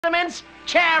Gentlemen's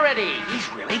charity.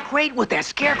 He's really great with that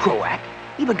Scarecrow act.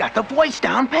 Even got the voice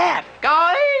down pat.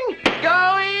 Going,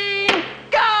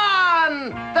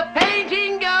 gone! The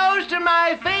painting goes to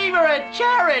my favorite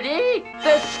charity,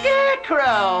 the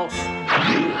Scarecrow.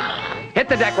 Hit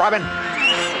the deck, Robin.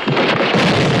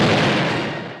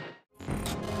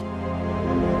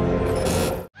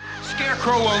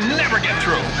 Scarecrow will never get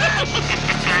through.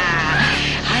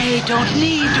 I don't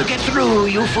need to get through,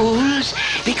 you fools,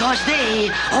 because they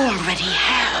already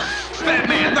have.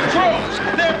 Batman, the crows!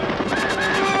 They're...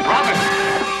 Robin!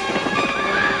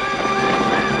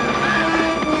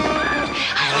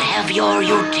 I'll have your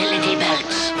utility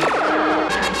belts.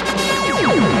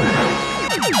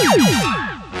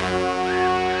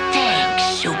 Thanks,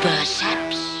 Super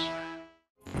Saps.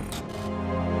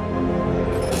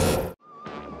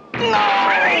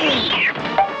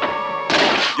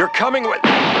 You're coming with...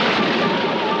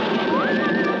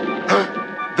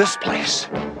 This place.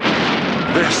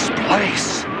 This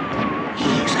place.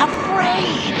 He's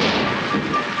afraid.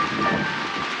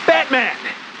 Batman!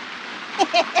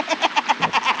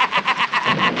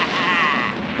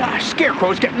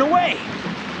 Scarecrow's getting away.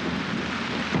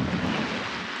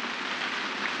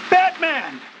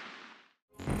 Batman!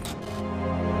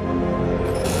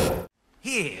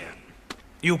 Here.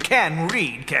 You can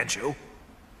read, can't you?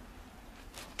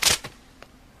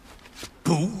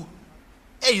 Boo?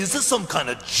 Hey, is this some kind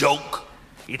of joke?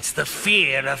 It's the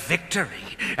fear of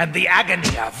victory and the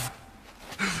agony of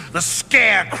the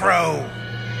Scarecrow.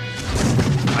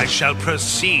 I shall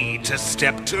proceed to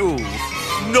step 2.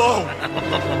 No!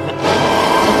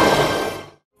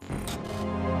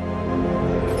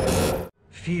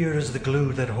 Fear is the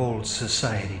glue that holds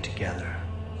society together.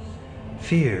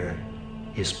 Fear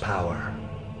is power.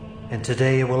 And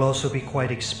today it will also be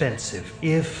quite expensive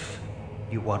if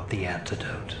you want the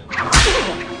antidote.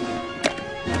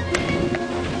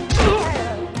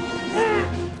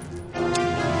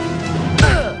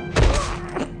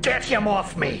 Get him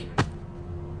off me!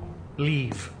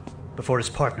 Leave before his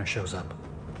partner shows up.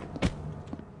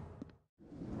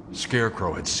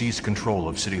 Scarecrow had seized control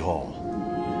of City Hall.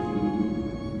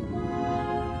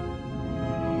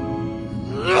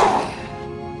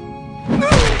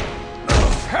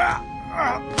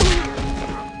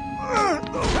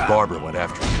 Barbara went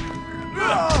after him.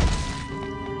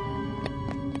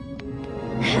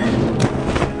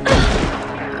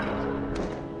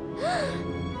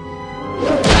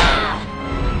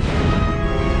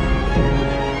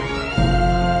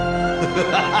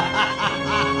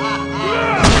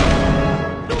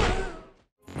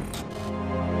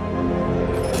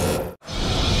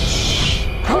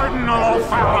 Cardinal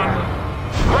O'Fallon,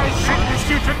 I sentence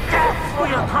you to death for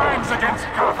your crimes against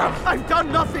Gotham. I've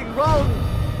done nothing wrong!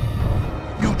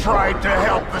 You tried to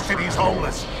help the city's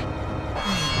homeless.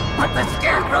 But the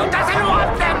Scarecrow doesn't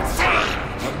want them saved!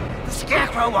 The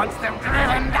Scarecrow wants them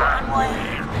driven downward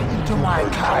into my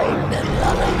kind and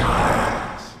loving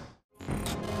arms.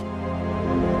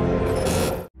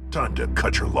 Time to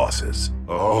cut your losses.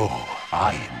 Oh,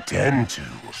 I intend to.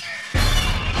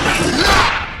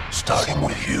 Starting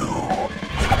with you.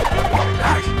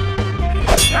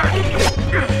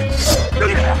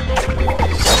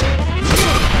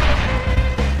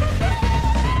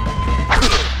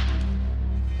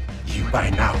 By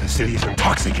now, the city is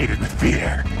intoxicated with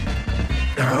fear.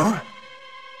 Huh?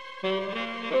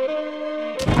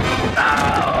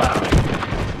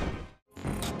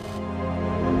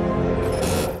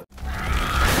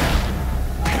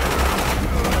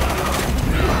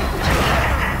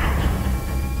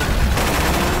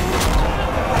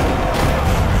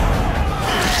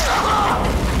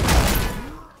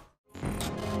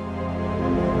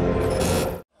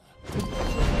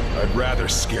 I'd rather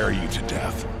scare you to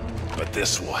death. But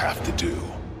this will have to do.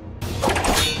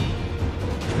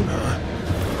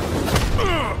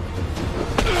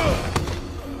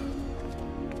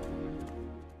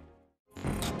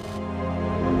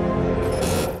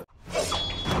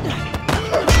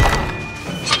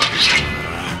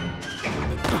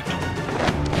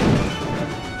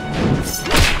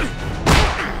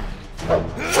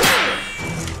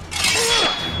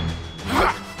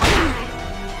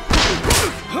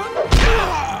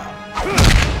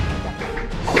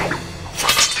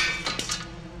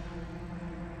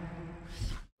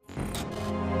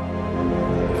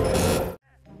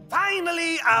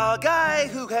 Our guy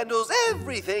who handles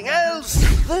everything else,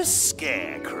 the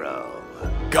Scarecrow.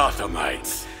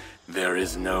 Gothamites, there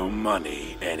is no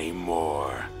money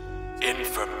anymore.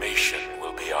 Information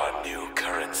will be our new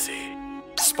currency.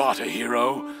 Spot a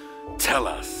hero? Tell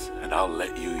us, and I'll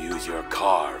let you use your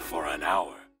car for an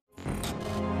hour.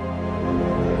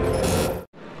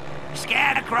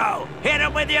 Scarecrow! Hit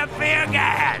him with your fear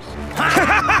gas!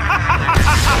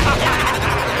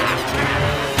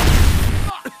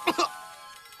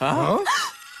 Huh?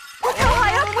 Look how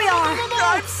high up we are!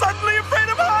 I'm suddenly afraid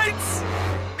of heights!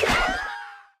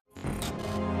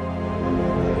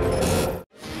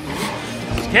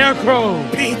 Scarecrow!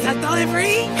 Pizza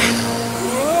delivery?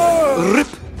 Rip!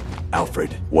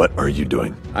 Alfred, what are you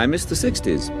doing? I miss the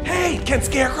 60s. Hey, can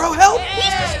Scarecrow help?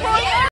 He's destroying